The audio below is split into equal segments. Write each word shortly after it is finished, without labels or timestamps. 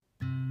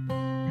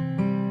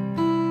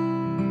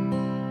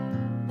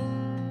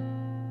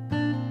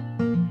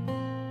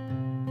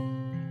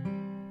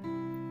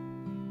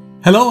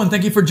Hello, and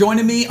thank you for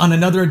joining me on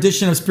another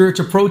edition of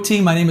Spiritual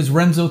Protein. My name is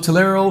Renzo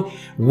Tolero.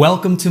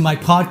 Welcome to my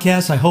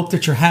podcast. I hope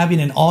that you're having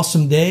an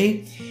awesome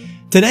day.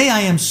 Today,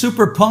 I am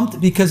super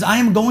pumped because I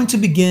am going to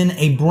begin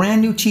a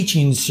brand new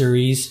teaching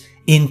series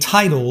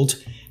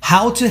entitled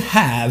How to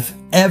Have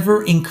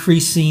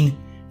Ever-Increasing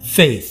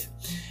Faith.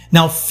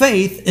 Now,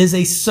 faith is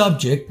a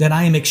subject that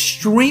I am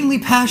extremely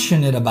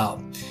passionate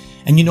about.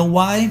 And you know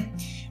why?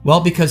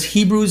 Well, because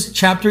Hebrews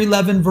chapter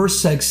 11 verse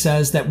 6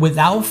 says that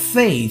without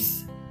faith,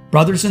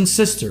 brothers and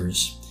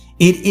sisters,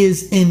 it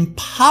is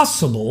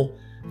impossible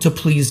to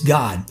please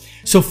God.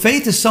 So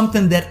faith is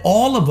something that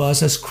all of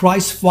us as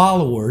Christ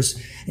followers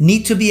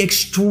need to be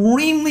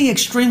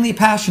extremely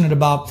passionate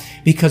about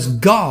because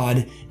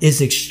God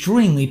is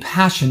extremely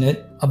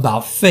passionate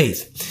about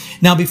faith.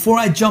 Now, before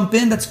I jump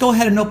in, let's go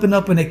ahead and open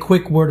up in a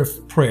quick word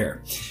of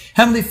prayer.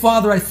 Heavenly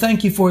Father, I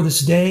thank you for this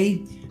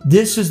day.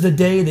 This is the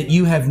day that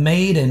you have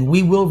made, and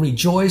we will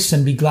rejoice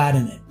and be glad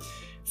in it.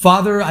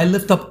 Father, I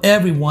lift up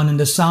everyone in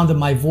the sound of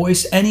my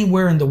voice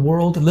anywhere in the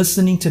world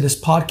listening to this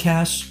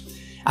podcast.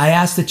 I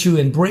ask that you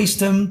embrace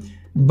them,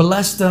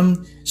 bless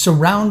them,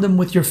 surround them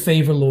with your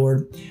favor,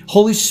 Lord.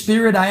 Holy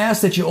Spirit, I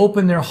ask that you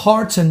open their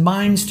hearts and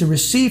minds to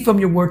receive from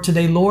your word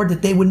today, Lord,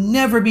 that they would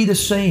never be the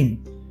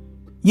same.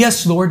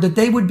 Yes, Lord, that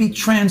they would be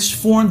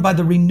transformed by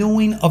the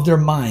renewing of their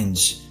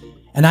minds.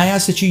 And I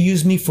ask that you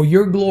use me for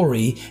your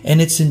glory,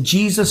 and it's in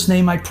Jesus'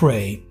 name I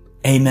pray.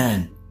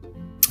 Amen.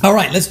 All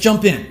right, let's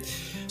jump in.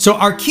 So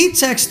our key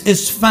text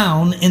is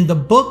found in the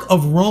book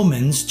of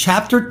Romans,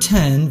 chapter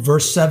 10,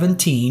 verse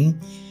 17.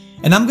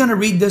 And I'm going to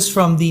read this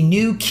from the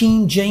New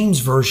King James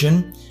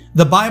Version.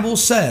 The Bible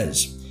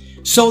says,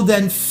 "So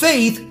then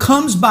faith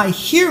comes by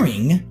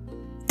hearing,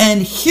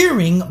 and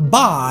hearing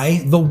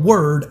by the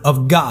word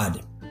of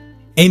God."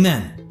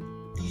 Amen.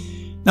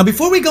 Now,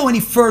 before we go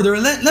any further,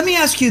 let me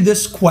ask you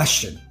this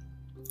question.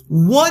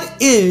 What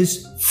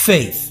is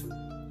faith?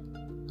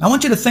 I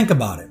want you to think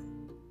about it.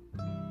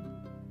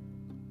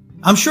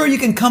 I'm sure you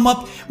can come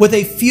up with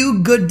a few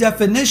good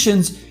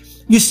definitions.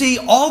 You see,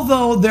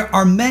 although there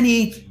are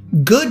many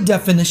good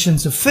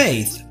definitions of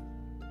faith,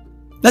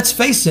 let's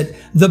face it,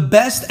 the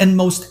best and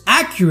most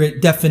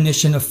accurate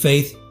definition of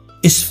faith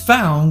is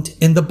found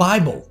in the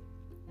Bible.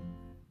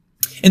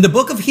 In the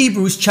book of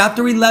Hebrews,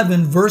 chapter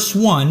 11, verse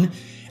 1,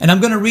 and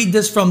I'm going to read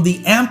this from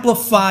the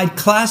Amplified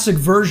Classic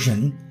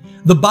Version,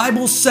 the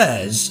Bible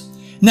says,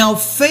 "Now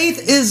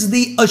faith is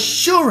the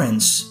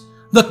assurance,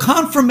 the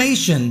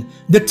confirmation,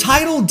 the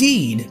title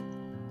deed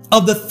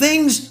of the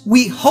things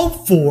we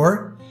hope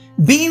for,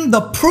 being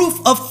the proof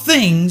of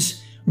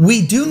things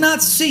we do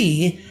not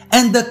see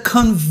and the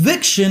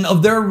conviction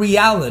of their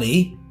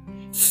reality,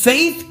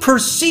 faith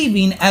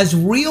perceiving as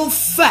real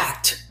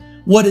fact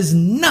what is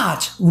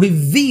not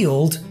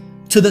revealed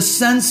to the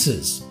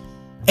senses."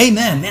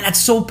 Amen. Man, that's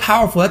so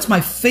powerful. That's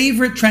my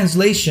favorite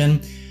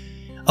translation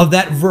of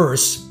that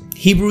verse.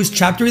 Hebrews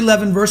chapter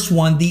 11, verse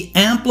 1, the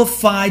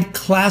Amplified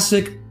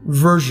Classic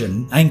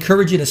Version. I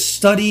encourage you to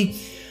study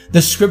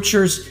the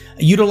scriptures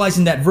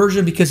utilizing that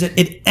version because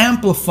it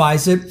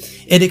amplifies it.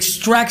 It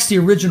extracts the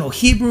original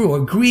Hebrew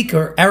or Greek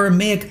or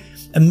Aramaic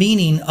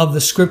meaning of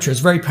the scripture. It's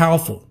very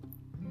powerful.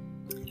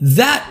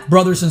 That,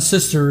 brothers and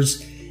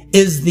sisters,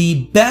 is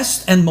the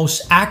best and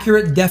most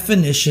accurate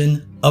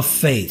definition of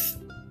faith.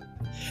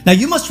 Now,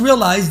 you must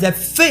realize that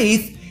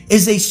faith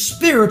is a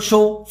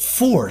spiritual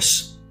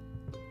force.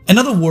 In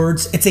other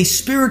words, it's a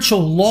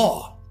spiritual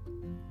law.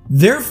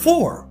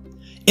 Therefore,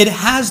 it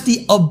has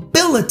the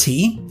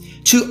ability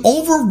to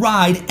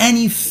override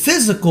any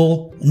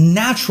physical,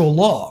 natural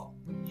law.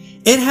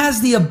 It has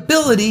the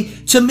ability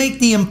to make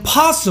the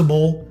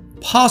impossible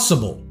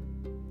possible.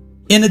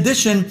 In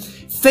addition,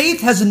 faith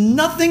has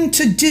nothing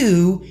to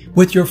do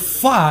with your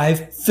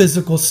 5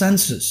 physical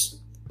senses.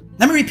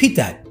 Let me repeat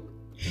that.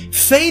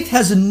 Faith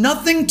has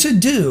nothing to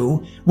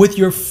do with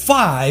your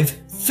 5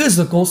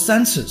 physical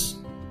senses.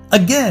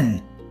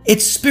 Again,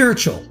 it's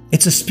spiritual.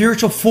 It's a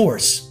spiritual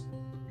force.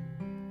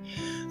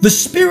 The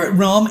spirit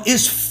realm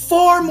is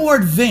far more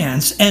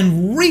advanced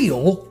and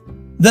real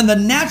than the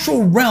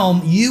natural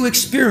realm you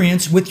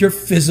experience with your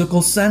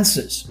physical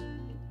senses.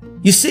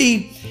 You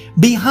see,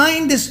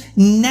 behind this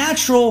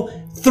natural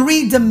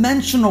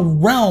 3-dimensional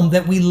realm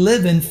that we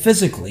live in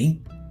physically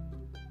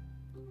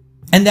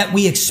and that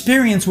we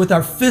experience with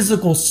our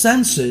physical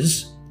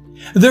senses,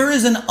 there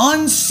is an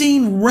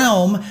unseen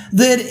realm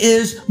that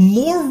is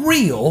more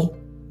real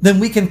than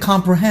we can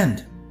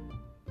comprehend.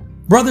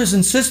 Brothers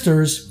and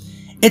sisters,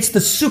 it's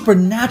the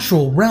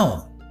supernatural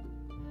realm.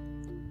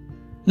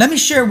 Let me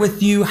share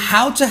with you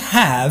how to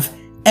have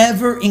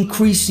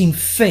ever-increasing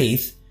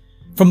faith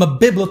from a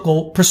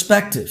biblical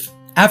perspective.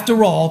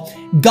 After all,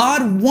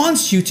 God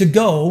wants you to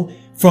go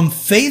from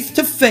faith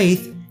to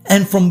faith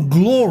and from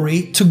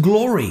glory to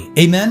glory.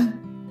 Amen?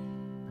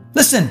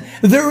 Listen,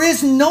 there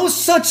is no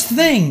such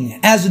thing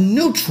as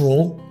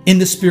neutral in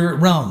the spirit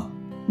realm.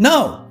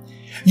 No.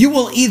 You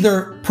will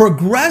either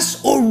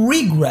progress or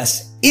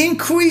regress,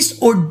 increase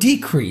or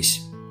decrease.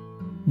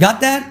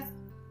 Got that?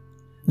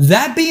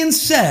 That being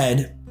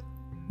said,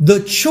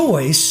 the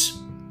choice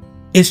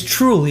is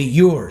truly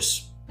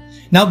yours.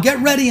 Now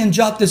get ready and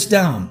jot this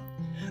down.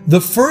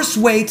 The first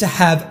way to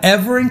have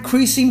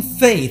ever-increasing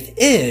faith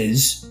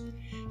is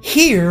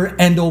hear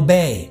and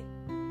obey.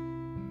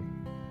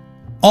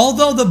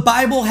 Although the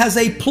Bible has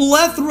a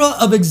plethora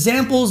of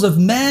examples of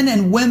men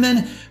and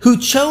women who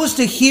chose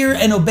to hear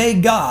and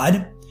obey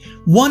God,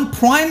 one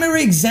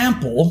primary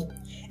example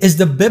is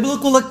the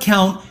biblical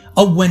account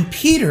of when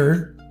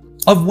Peter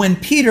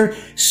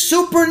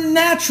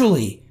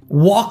supernaturally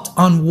walked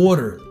on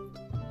water.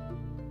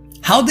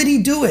 How did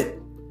he do it?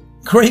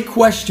 Great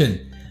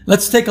question.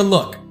 Let's take a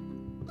look.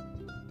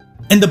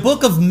 In the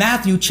book of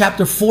Matthew,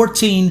 chapter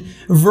 14,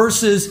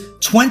 verses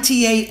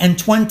 28 and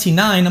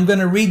 29, I'm going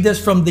to read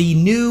this from the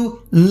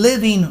New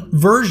Living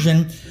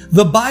Version.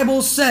 The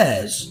Bible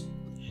says,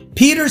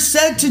 Peter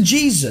said to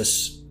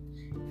Jesus,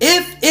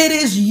 "If it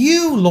is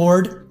you,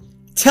 Lord,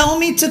 tell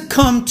me to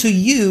come to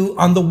you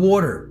on the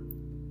water."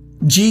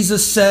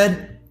 Jesus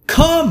said,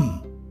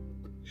 "Come."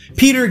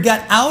 Peter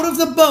got out of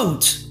the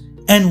boat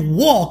and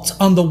walked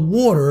on the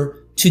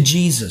water to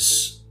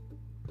Jesus.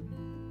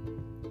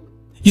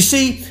 You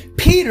see,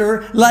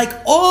 Peter, like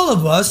all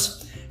of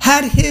us,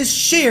 had his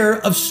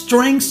share of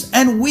strengths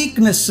and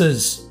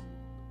weaknesses.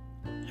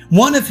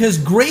 One of his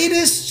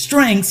greatest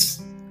strengths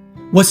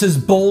was his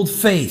bold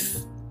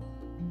faith.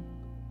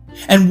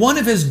 And one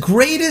of his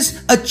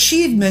greatest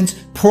achievements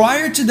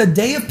prior to the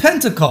day of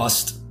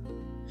Pentecost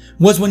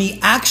was when he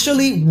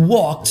actually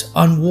walked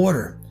on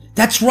water.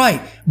 That's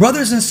right,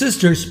 brothers and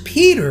sisters,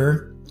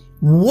 Peter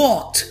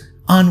walked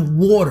on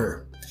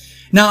water.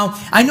 Now,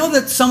 I know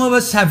that some of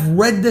us have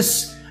read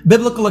this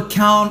biblical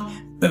account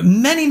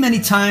many, many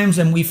times,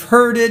 and we've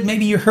heard it.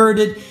 Maybe you heard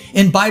it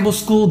in Bible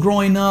school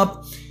growing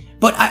up.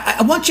 But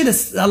I want you to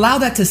allow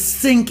that to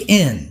sink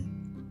in.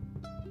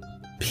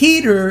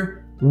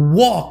 Peter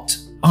walked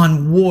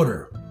on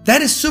water.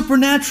 That is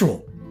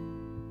supernatural.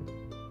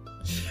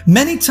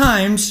 Many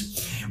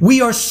times,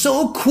 we are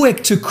so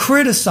quick to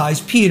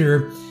criticize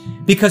Peter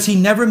because he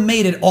never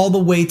made it all the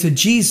way to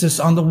Jesus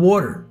on the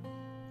water.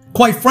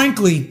 Quite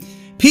frankly,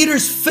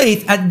 Peter's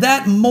faith at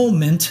that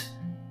moment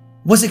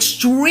was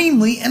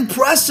extremely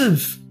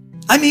impressive.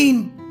 I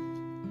mean,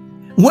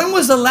 when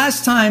was the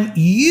last time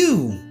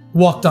you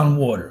walked on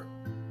water?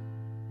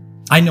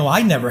 I know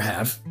I never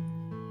have.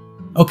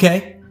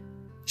 Okay?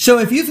 So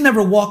if you've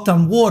never walked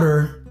on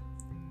water,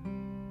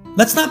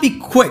 let's not be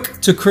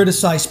quick to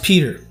criticize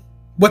Peter.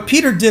 What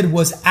Peter did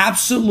was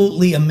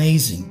absolutely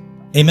amazing.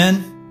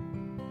 Amen?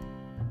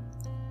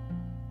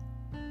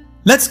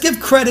 Let's give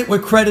credit where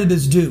credit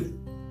is due.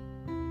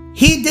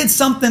 He did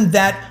something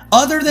that,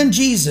 other than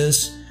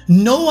Jesus,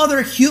 no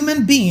other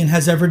human being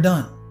has ever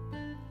done.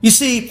 You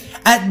see,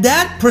 at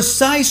that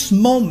precise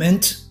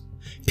moment,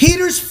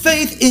 Peter's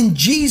faith in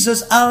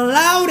Jesus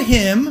allowed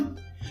him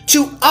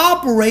to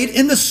operate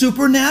in the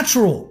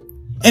supernatural.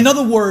 In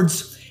other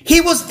words,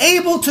 he was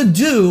able to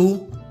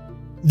do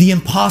the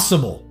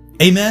impossible.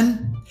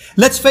 Amen?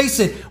 Let's face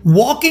it,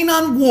 walking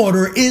on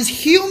water is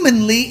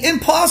humanly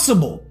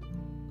impossible.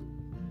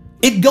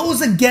 It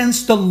goes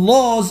against the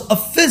laws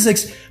of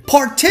physics,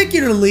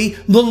 particularly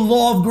the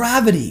law of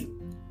gravity.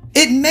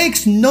 It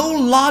makes no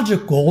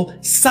logical,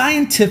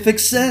 scientific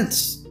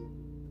sense.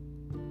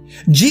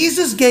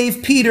 Jesus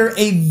gave Peter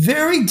a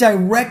very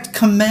direct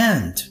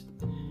command.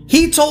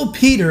 He told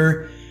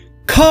Peter,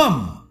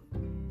 "Come."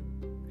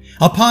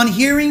 Upon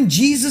hearing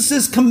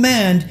Jesus'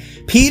 command,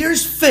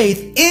 Peter's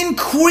faith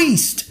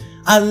increased,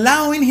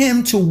 allowing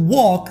him to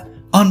walk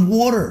on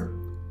water.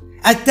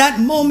 At that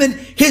moment,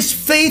 his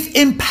faith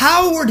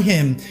empowered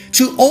him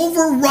to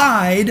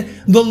override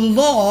the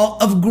law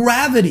of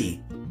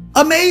gravity.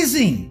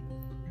 Amazing.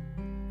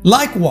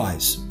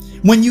 Likewise,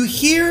 when you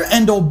hear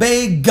and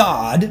obey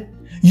God,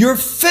 your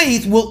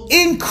faith will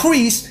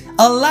increase,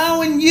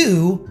 allowing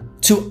you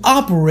to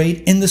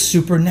operate in the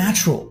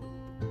supernatural.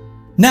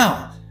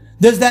 Now,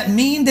 does that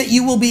mean that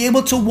you will be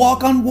able to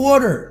walk on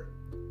water?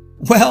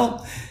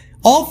 Well,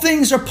 all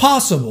things are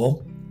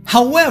possible.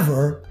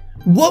 However,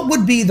 what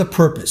would be the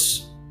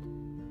purpose?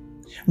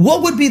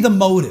 What would be the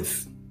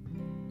motive?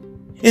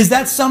 Is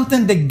that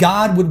something that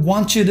God would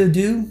want you to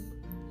do?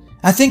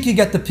 I think you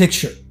get the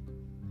picture.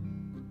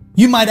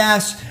 You might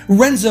ask,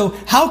 "Renzo,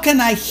 how can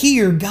I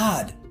hear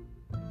God?"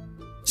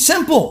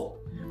 Simple.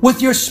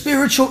 With your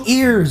spiritual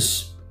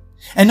ears.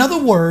 In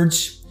other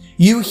words,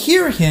 you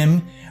hear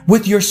him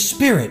with your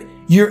spirit,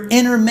 your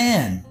inner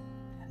man,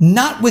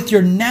 not with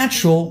your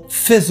natural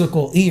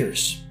physical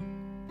ears.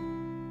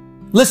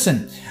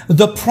 Listen,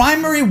 the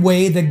primary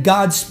way that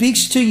God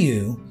speaks to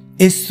you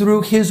is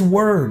through his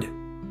word,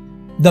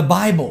 the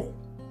Bible.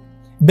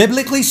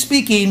 Biblically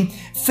speaking,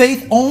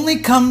 faith only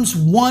comes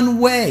one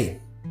way.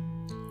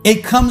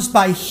 It comes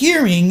by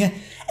hearing,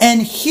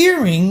 and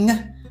hearing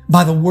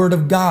by the word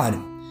of God.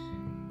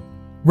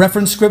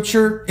 Reference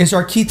scripture is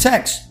our key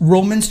text,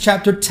 Romans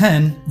chapter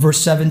 10, verse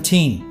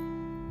 17.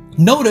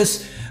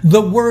 Notice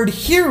the word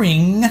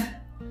hearing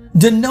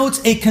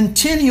denotes a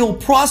continual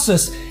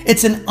process.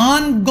 It's an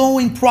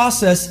ongoing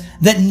process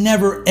that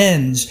never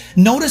ends.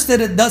 Notice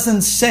that it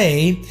doesn't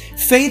say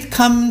faith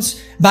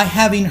comes by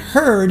having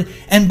heard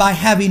and by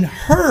having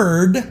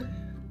heard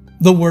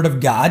the word of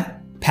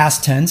God,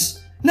 past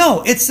tense.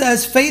 No, it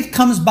says faith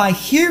comes by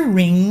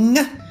hearing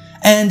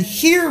and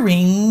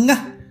hearing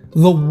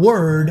the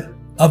word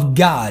of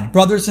God.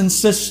 Brothers and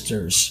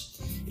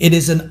sisters, it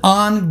is an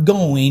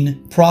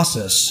ongoing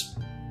process.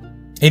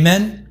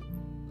 Amen.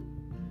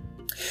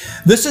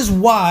 This is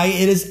why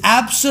it is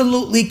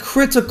absolutely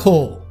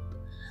critical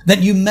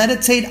that you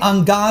meditate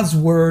on God's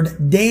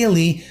word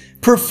daily,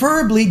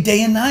 preferably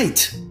day and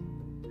night.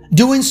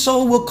 Doing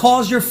so will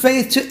cause your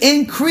faith to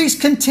increase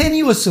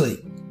continuously.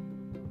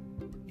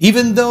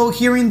 Even though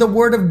hearing the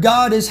word of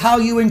God is how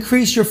you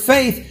increase your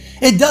faith,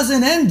 it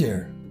doesn't end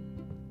there.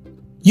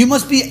 You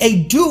must be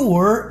a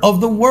doer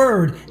of the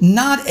word,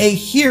 not a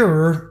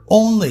hearer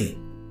only.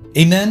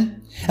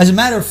 Amen. As a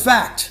matter of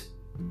fact,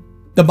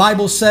 the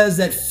Bible says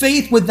that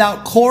faith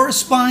without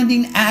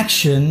corresponding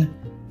action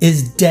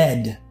is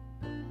dead.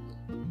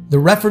 The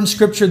reference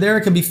scripture there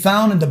can be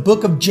found in the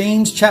book of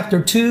James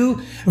chapter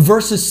 2,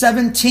 verses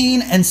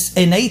 17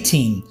 and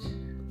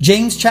 18.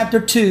 James chapter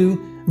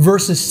 2,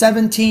 verses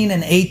 17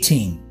 and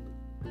 18.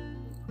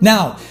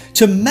 Now,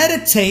 to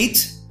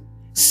meditate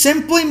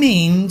simply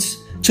means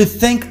to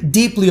think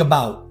deeply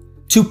about,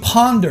 to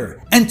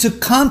ponder, and to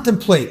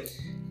contemplate.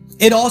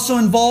 It also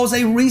involves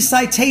a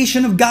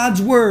recitation of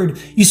God's word.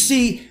 You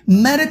see,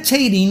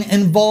 meditating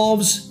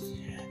involves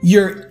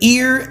your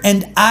ear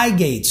and eye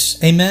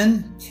gates.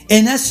 Amen.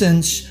 In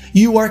essence,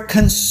 you are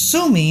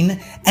consuming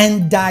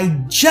and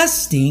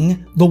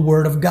digesting the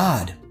word of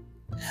God.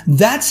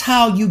 That's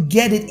how you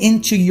get it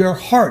into your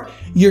heart,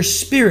 your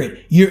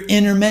spirit, your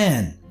inner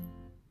man.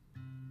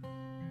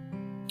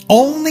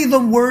 Only the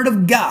word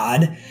of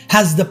God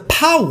has the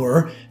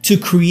power to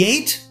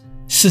create,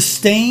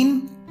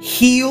 sustain,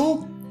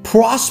 heal,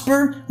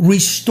 prosper,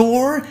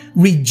 restore,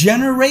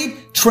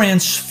 regenerate,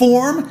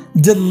 transform,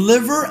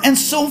 deliver, and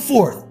so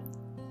forth.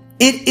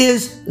 It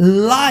is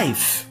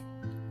life.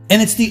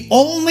 And it's the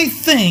only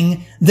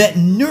thing that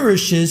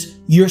nourishes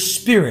your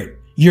spirit,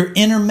 your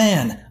inner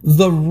man,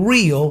 the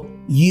real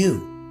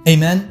you.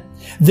 Amen.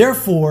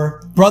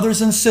 Therefore,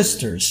 brothers and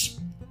sisters,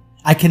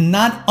 I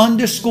cannot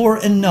underscore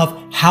enough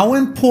how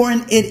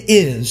important it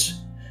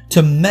is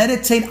to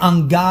meditate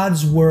on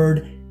God's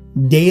word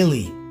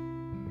daily.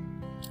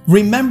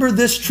 Remember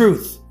this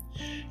truth.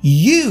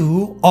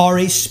 You are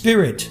a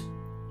spirit.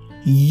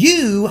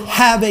 You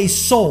have a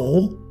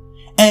soul,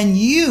 and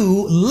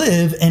you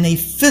live in a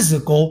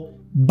physical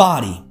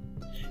body.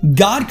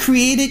 God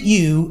created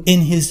you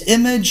in his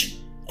image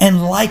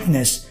and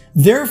likeness.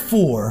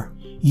 Therefore,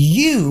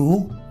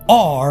 you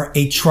are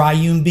a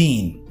triune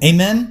being.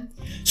 Amen.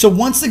 So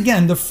once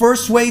again, the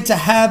first way to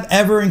have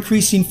ever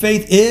increasing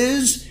faith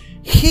is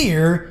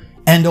hear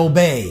and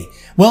obey.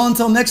 Well,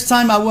 until next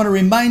time, I want to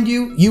remind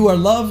you, you are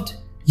loved,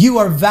 you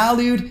are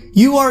valued,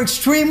 you are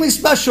extremely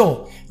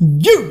special.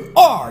 You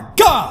are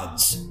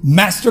God's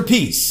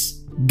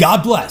masterpiece.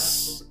 God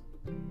bless.